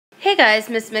guys,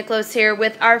 Miss Miklos here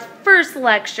with our first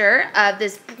lecture of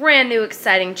this brand new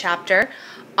exciting chapter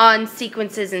on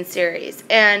sequences and series.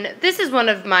 And this is one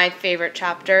of my favorite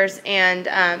chapters, and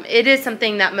it is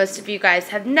something that most of you guys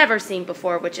have never seen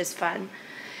before, which is fun.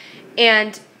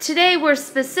 And today we're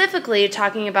specifically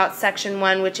talking about section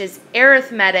 1, which is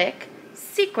arithmetic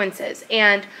sequences.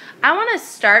 And I want to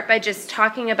start by just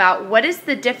talking about what is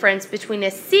the difference between a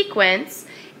sequence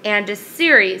and a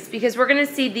series, because we're going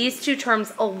to see these two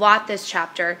terms a lot this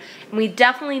chapter, and we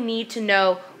definitely need to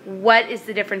know what is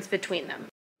the difference between them.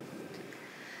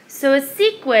 So a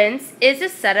sequence is a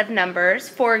set of numbers,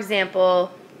 for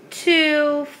example,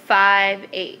 2, 5,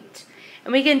 8.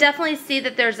 And we can definitely see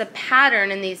that there's a pattern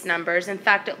in these numbers. In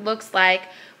fact, it looks like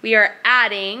we are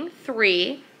adding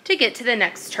 3 to get to the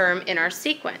next term in our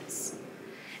sequence.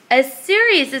 A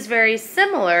series is very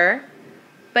similar,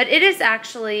 but it is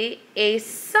actually a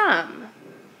sum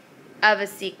of a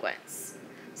sequence.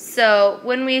 So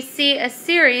when we see a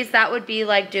series, that would be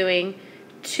like doing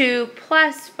 2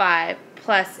 plus 5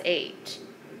 plus 8.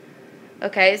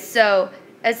 Okay, so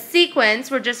a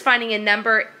sequence, we're just finding a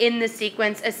number in the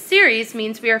sequence. A series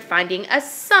means we are finding a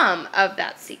sum of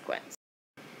that sequence.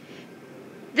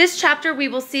 This chapter, we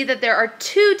will see that there are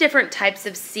 2 different types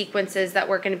of sequences that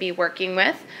we're going to be working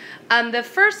with. The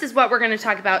first is what we're going to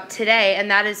talk about today,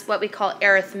 and that is what we call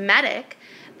arithmetic.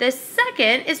 The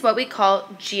second is what we call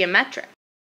geometric.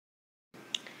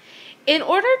 In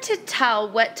order to tell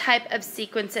what type of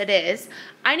sequence it is,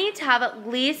 I need to have at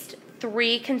least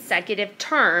 3 consecutive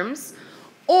terms,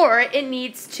 or it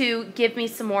needs to give me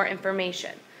some more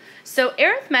information. So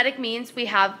arithmetic means we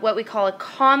have what we call a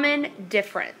common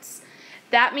difference.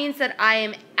 That means that I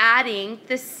am adding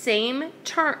the same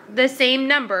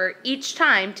number each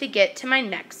time to get to my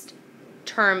next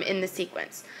term in the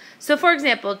sequence. So for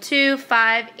example, 2,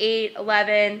 5, 8,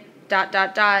 11, ...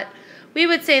 We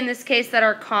would say in this case that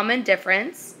our common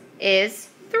difference is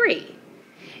 3.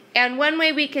 And one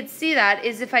way we could see that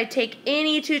is if I take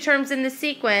any 2 terms in the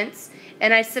sequence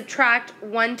and I subtract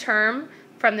 1 term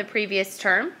from the previous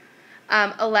term,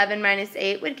 11 minus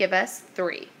 8 would give us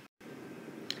 3.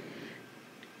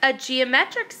 A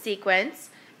geometric sequence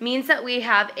means that we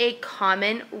have a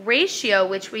common ratio,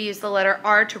 which we use the letter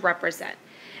R to represent.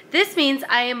 This means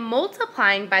I am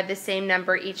multiplying by the same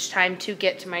number each time to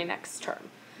get to my next term.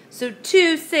 So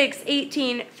 2, 6,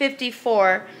 18,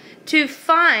 54. To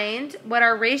find what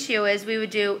our ratio is, we would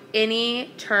do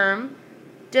any term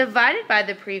divided by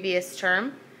the previous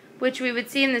term, which we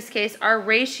would see in this case our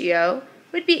ratio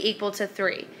would be equal to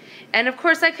 3. And of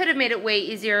course, I could have made it way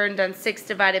easier and done 6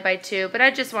 divided by 2, but I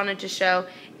just wanted to show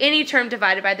any term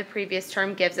divided by the previous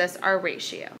term gives us our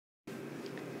ratio.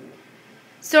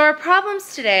 So our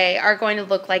problems today are going to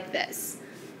look like this.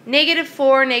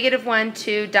 -4, -1,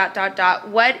 2, ...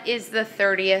 What is the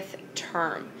 30th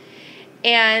term?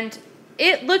 And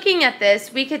looking at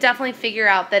this, we could definitely figure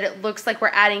out that it looks like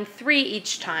we're adding 3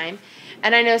 each time.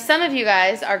 And I know some of you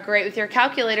guys are great with your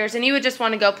calculators and you would just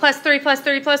want to go plus 3, plus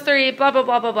 3, plus 3, blah, blah,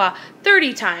 blah, blah, blah,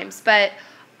 30 times. But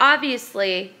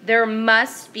obviously, there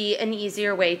must be an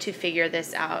easier way to figure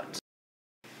this out.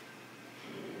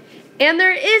 And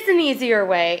there is an easier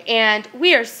way, and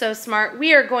we are so smart.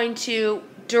 We are going to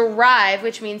derive,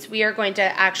 which means we are going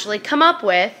to actually come up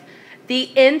with the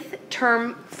nth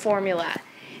term formula.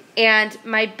 And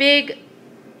my big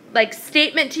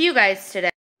statement to you guys today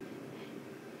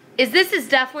is this is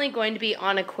definitely going to be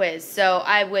on a quiz, so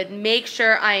I would make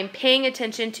sure I am paying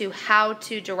attention to how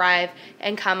to derive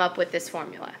and come up with this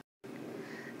formula.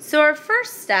 So our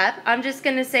first step, I'm just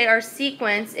going to say our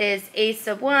sequence is a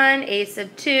sub 1, a sub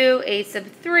 2, a sub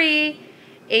 3,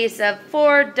 a sub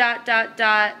 4, ...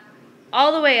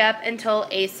 all the way up until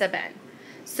a sub n.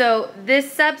 So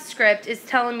this subscript is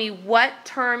telling me what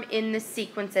term in the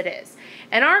sequence it is.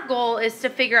 And our goal is to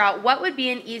figure out what would be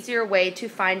an easier way to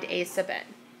find a sub n.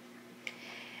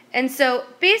 And so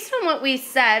based on what we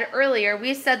said earlier,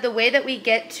 we said the way that we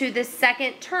get to the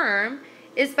second term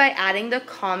is by adding the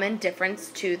common difference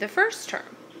to the first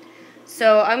term. So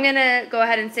I'm going to go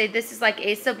ahead and say this is like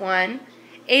a sub 1.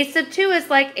 A sub 2 is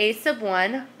like a sub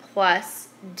 1 plus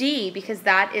d, because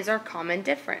that is our common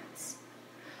difference.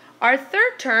 Our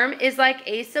third term is like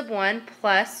a sub 1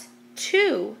 plus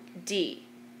 2d,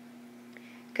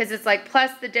 because it's like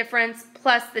plus the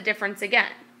difference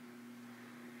again.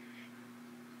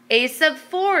 A sub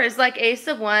 4 is like a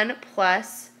sub 1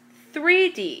 plus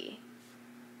 3d.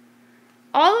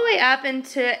 All the way up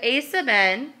into a sub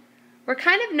n, we're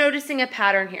kind of noticing a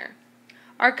pattern here.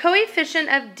 Our coefficient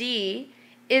of d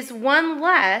is 1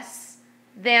 less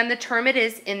than the term it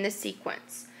is in the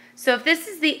sequence. So if this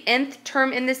is the nth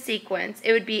term in the sequence,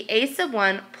 it would be a sub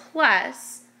 1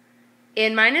 plus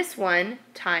n minus 1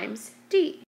 times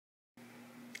d.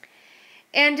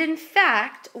 And in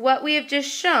fact, what we have just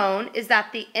shown is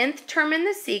that the nth term in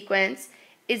the sequence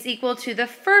is equal to the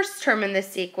first term in the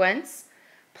sequence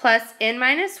plus n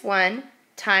minus 1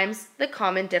 times the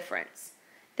common difference.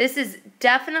 This is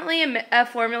definitely a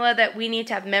formula that we need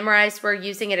to have memorized. We're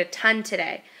using it a ton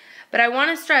today. But I want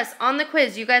to stress, on the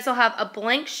quiz, you guys will have a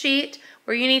blank sheet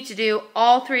where you need to do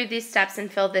all 3 of these steps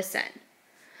and fill this in.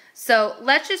 So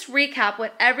let's just recap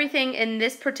what everything in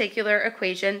this particular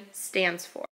equation stands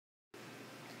for.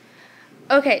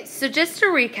 Okay, so just to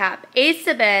recap, a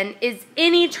sub n is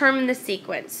any term in the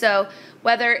sequence. So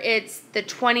whether it's the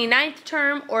 29th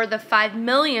term or the 5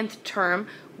 millionth term,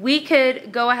 we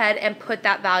could go ahead and put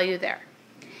that value there.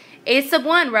 A sub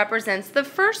 1 represents the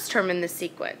first term in the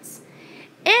sequence.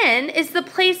 N is the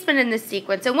placement in the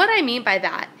sequence, and what I mean by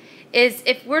that is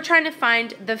if we're trying to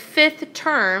find the 5th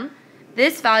term,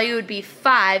 this value would be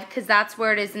 5 because that's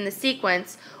where it is in the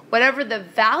sequence. Whatever the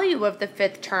value of the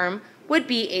 5th term would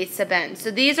be a sub n.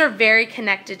 So these are very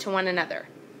connected to one another.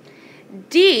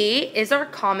 D is our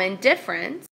common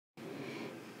difference.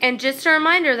 And just a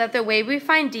reminder that the way we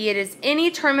find D, it is any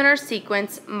term in our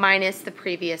sequence minus the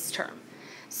previous term.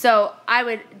 So I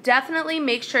would definitely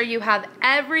make sure you have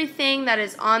everything that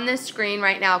is on this screen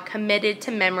right now committed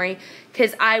to memory,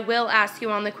 because I will ask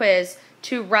you on the quiz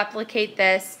to replicate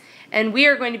this, and we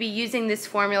are going to be using this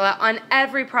formula on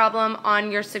every problem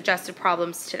on your suggested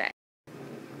problems today.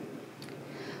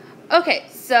 Okay,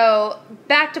 so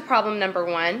back to problem number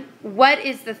 1. What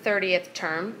is the 30th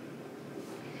term?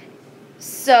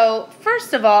 So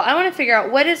first of all, I want to figure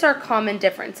out what is our common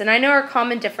difference. And I know our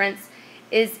common difference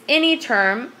is any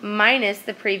term minus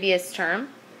the previous term,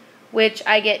 which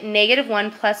I get negative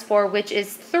 1 plus 4, which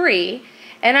is 3.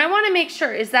 And I want to make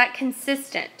sure, is that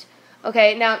consistent?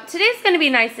 Okay, now today's going to be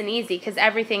nice and easy because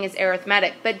everything is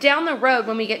arithmetic. But down the road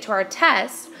when we get to our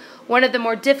test, one of the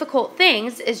more difficult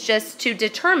things is just to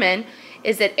determine,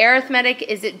 is it arithmetic,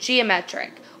 is it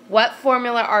geometric? What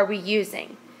formula are we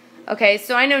using? Okay,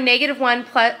 so I know negative 1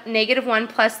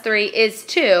 plus 3 is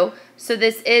 2, so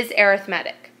this is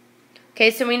arithmetic.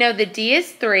 Okay, so we know the D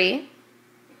is 3.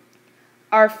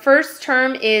 Our first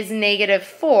term is negative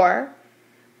 4.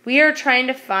 We are trying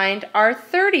to find our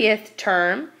 30th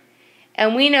term,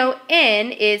 and we know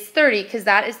n is 30 because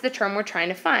that is the term we're trying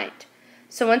to find.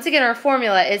 So once again, our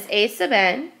formula is a sub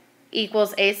n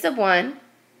equals a sub 1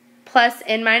 plus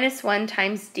n minus 1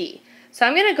 times d. So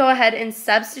I'm going to go ahead and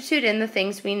substitute in the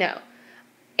things we know.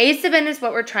 A sub n is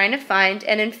what we're trying to find,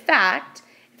 and in fact,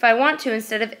 if I want to,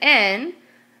 instead of n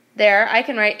there, I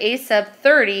can write a sub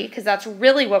 30 because that's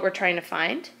really what we're trying to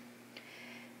find.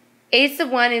 A sub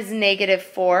 1 is negative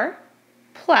 4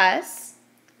 plus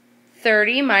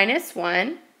 30 minus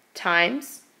 1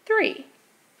 times 3.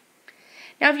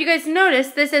 Now, if you guys notice,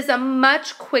 this is a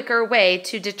much quicker way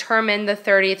to determine the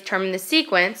 30th term in the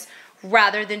sequence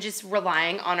rather than just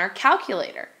relying on our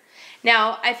calculator.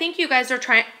 Now, I think you guys are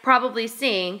probably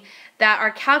seeing that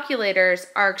our calculators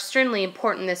are extremely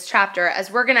important in this chapter, as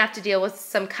we're going to have to deal with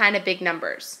some kind of big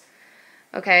numbers.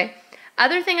 Okay?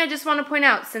 Other thing I just want to point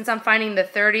out, since I'm finding the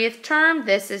 30th term,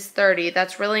 this is 30.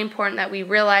 That's really important that we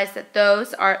realize that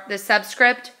those are, the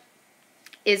subscript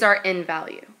is our n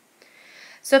value.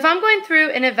 So if I'm going through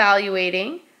and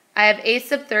evaluating, I have a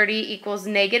sub 30 equals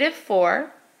negative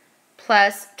 4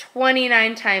 plus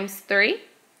 29 times 3.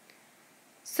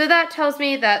 So that tells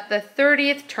me that the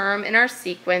 30th term in our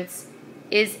sequence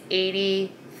is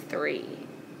 83.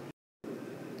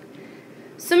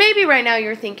 So maybe right now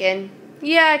you're thinking,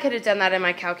 yeah, I could have done that in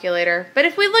my calculator. But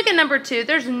if we look at number 2,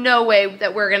 there's no way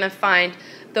that we're going to find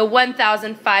the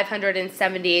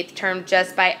 1,578th term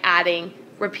just by adding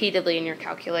repeatedly in your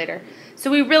calculator.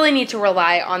 So we really need to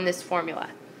rely on this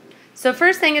formula. So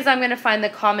first thing is I'm going to find the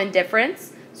common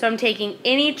difference. So I'm taking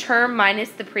any term minus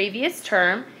the previous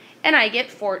term, and I get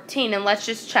 14. And let's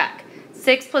just check.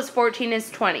 6 plus 14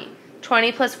 is 20.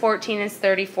 20 plus 14 is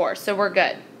 34. So we're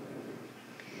good.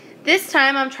 This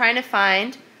time I'm trying to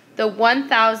find the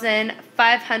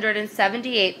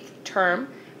 1,578th term,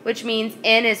 which means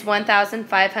n is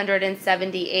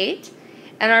 1,578.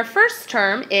 And our first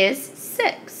term is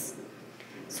 6.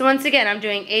 So once again, I'm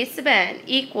doing a sub n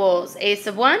equals a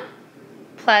sub 1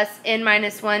 plus n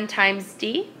minus 1 times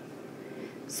d.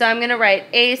 So I'm going to write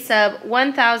a sub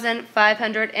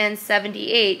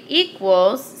 1,578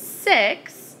 equals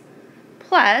 6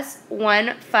 plus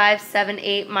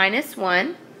 1,578 minus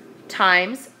 1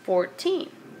 times 14.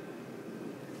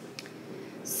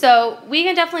 So we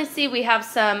can definitely see we have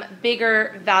some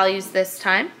bigger values this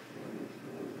time.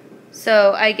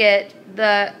 So I get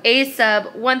the a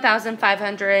sub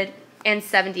 1,500 and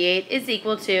 78 is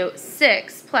equal to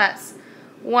 6 plus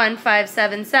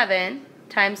 1577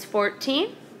 times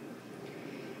 14.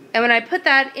 And when I put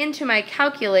that into my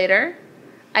calculator,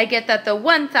 I get that the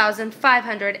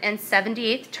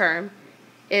 1,578th term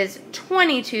is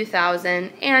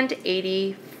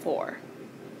 22,084.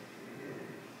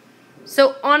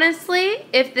 So honestly,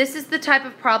 if this is the type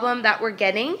of problem that we're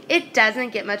getting, it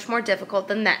doesn't get much more difficult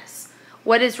than this.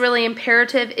 What is really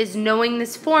imperative is knowing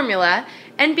this formula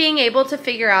and being able to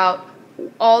figure out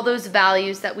all those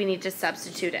values that we need to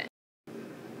substitute in.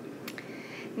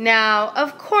 Now,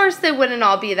 of course, they wouldn't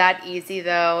all be that easy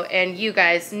though, and you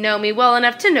guys know me well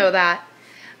enough to know that.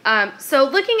 So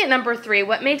looking at number 3,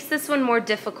 what makes this one more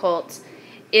difficult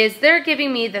is they're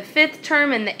giving me the 5th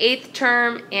term and the 8th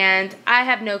term, and I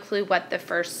have no clue what the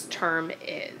first term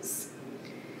is.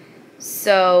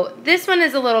 So this one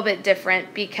is a little bit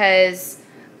different because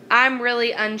I'm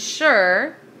really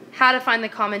unsure how to find the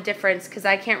common difference because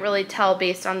I can't really tell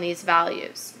based on these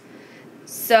values.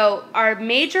 So our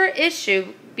major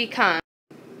issue becomes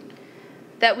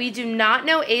that we do not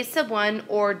know a sub 1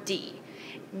 or d.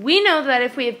 We know that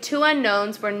if we have two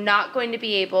unknowns, we're not going to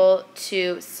be able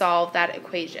to solve that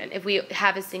equation if we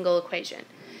have a single equation.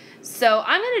 So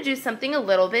I'm going to do something a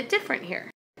little bit different here.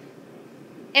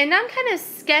 And I'm kind of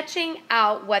sketching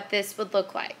out what this would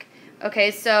look like.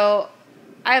 Okay, so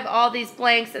I have all these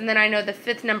blanks, and then I know the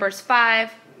 5th number is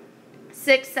 5,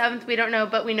 6th, 7th, we don't know,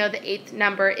 but we know the 8th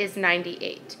number is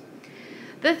 98.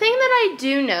 The thing that I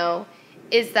do know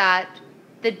is that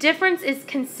the difference is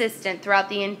consistent throughout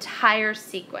the entire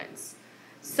sequence.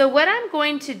 So what I'm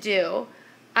going to do,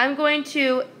 I'm going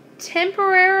to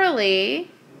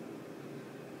temporarily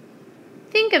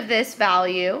think of this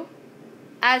value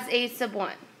as a sub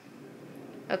 1.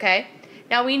 Okay?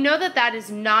 Now we know that that is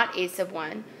not a sub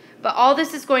 1, but all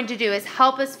this is going to do is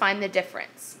help us find the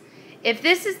difference. If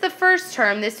this is the first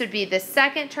term, this would be the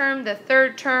second term, the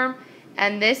third term,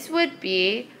 and this would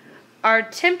be our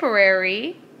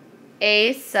temporary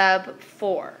a sub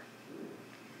 4.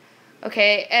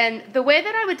 Okay, and the way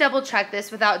that I would double check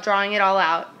this without drawing it all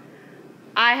out,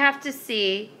 I have to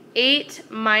see 8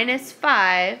 minus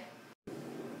 5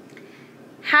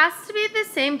 has to be the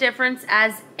same difference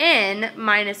as n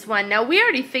minus 1. Now we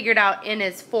already figured out n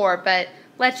is 4, but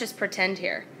let's just pretend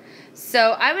here.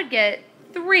 So I would get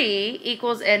 3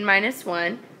 equals n minus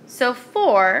 1, so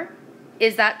 4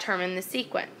 is that term in the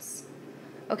sequence.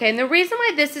 Okay, and the reason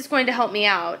why this is going to help me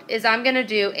out is I'm going to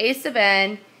do a sub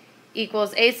n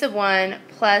equals a sub 1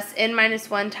 plus n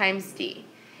minus 1 times d.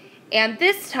 And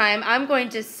this time I'm going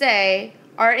to say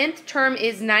our nth term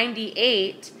is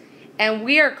 98, and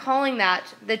we are calling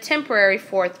that the temporary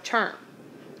 4th term.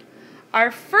 Our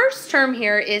first term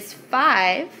here is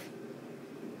 5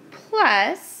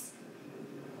 plus,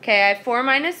 okay, I have 4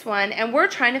 minus 1, and we're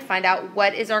trying to find out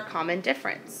what is our common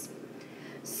difference.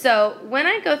 So when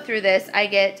I go through this, I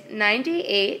get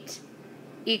 98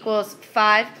 equals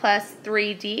 5 plus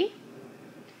 3d.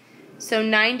 So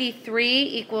 93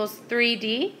 equals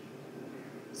 3d.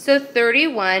 So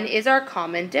 31 is our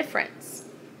common difference.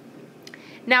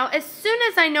 Now, as soon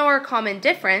as I know our common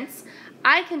difference,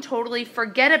 I can totally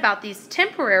forget about these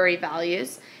temporary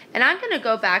values, and I'm going to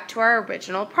go back to our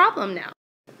original problem now.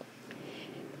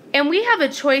 And we have a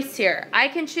choice here. I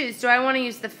can choose, do I want to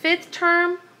use the 5th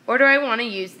term or do I want to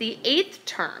use the 8th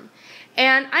term?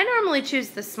 And I normally choose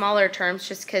the smaller terms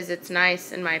just because it's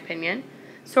nice in my opinion.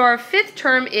 So our 5th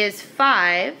term is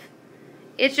 5.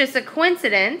 It's just a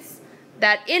coincidence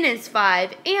that n is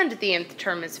 5 and the nth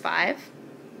term is 5.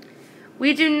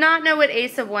 We do not know what a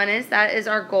sub 1 is. That is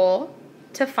our goal,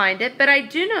 to find it. But I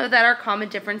do know that our common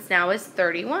difference now is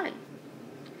 31.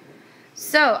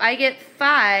 So I get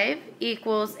 5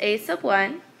 equals a sub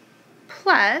 1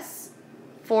 plus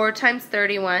 4 times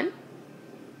 31.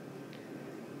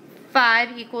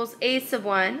 5 equals a sub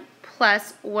 1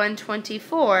 plus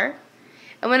 124.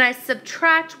 And when I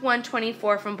subtract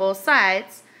 124 from both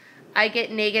sides, I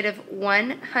get negative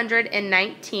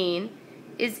 119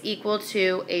 is equal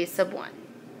to a sub 1.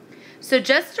 So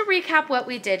just to recap what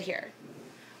we did here,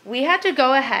 we had to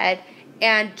go ahead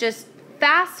and just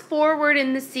fast forward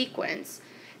in the sequence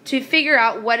to figure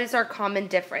out what is our common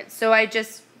difference. So I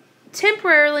just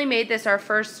temporarily made this our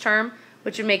first term,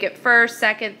 which would make it first,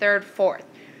 second, third, fourth.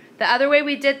 The other way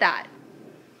we did that,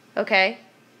 okay,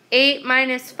 8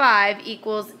 minus 5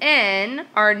 equals n,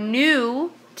 our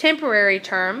new temporary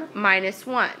term, minus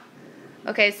 1.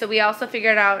 Okay, so we also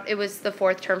figured out it was the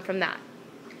 4th term from that.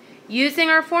 Using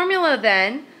our formula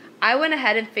then, I went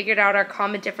ahead and figured out our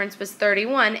common difference was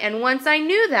 31, and once I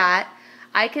knew that,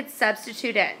 I could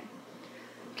substitute in.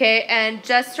 Okay, and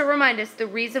just to remind us, the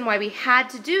reason why we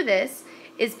had to do this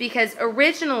is because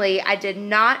originally I did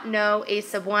not know a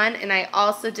sub 1 and I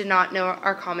also did not know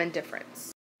our common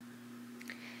difference.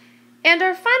 And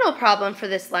our final problem for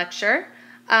this lecture,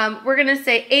 we're going to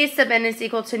say a sub n is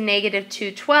equal to negative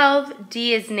 212,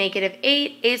 d is negative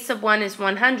 8, a sub 1 is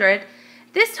 100.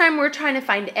 This time we're trying to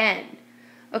find n.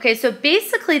 Okay, so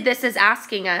basically this is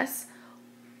asking us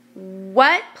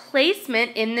what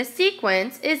placement in the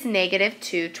sequence is negative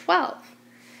 212.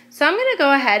 So I'm going to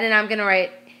go ahead and I'm going to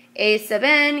write a sub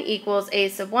n equals a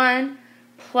sub 1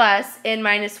 plus n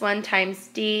minus 1 times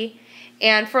d.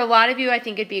 And for a lot of you, I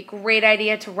think it'd be a great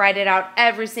idea to write it out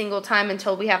every single time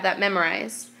until we have that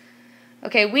memorized.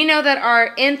 Okay, we know that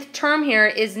our nth term here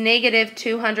is negative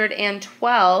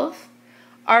 212.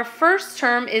 Our first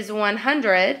term is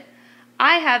 100.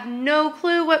 I have no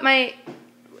clue what my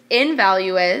n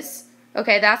value is.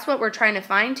 Okay, that's what we're trying to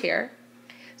find here.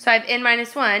 So I have n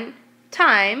minus 1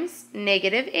 times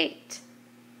negative 8.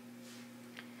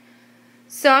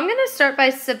 So I'm going to start by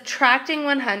subtracting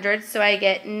 100, so I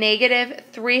get negative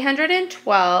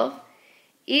 312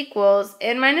 equals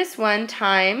n minus 1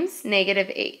 times negative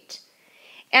 8.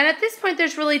 And at this point,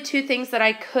 there's really two things that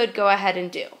I could go ahead and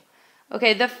do.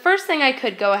 Okay, the first thing I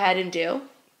could go ahead and do,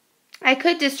 I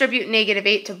could distribute negative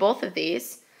 8 to both of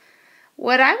these.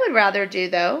 What I would rather do,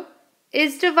 though,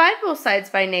 is divide both sides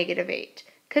by negative 8,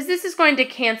 because this is going to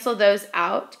cancel those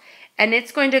out, and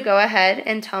it's going to go ahead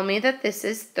and tell me that this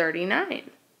is 39.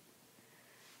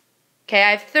 Okay,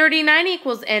 I have 39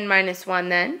 equals n minus 1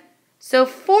 then, so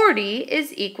 40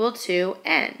 is equal to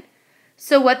n.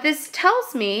 So what this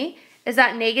tells me is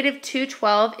that negative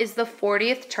 212 is the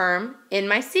 40th term in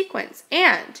my sequence,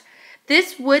 and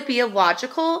this would be a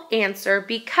logical answer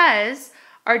because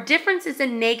our difference is a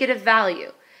negative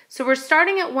value. So we're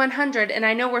starting at 100, and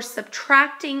I know we're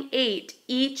subtracting 8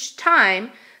 each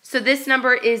time, so this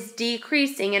number is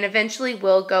decreasing and eventually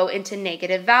will go into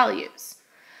negative values.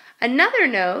 Another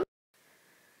note,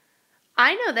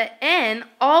 I know that n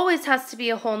always has to be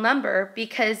a whole number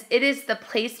because it is the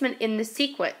placement in the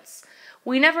sequence.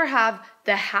 We never have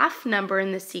the half number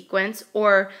in the sequence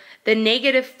or the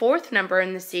negative fourth number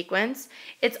in the sequence.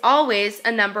 It's always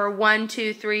a number 1,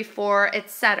 2, 3, 4,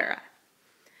 etc.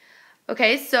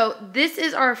 Okay, so this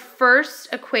is our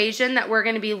first equation that we're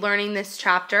going to be learning this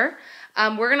chapter.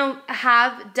 We're going to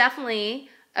have definitely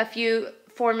a few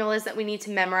formulas that we need to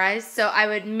memorize, so I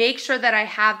would make sure that I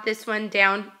have this one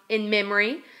down in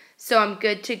memory so I'm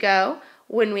good to go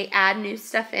when we add new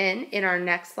stuff in our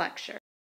next lecture.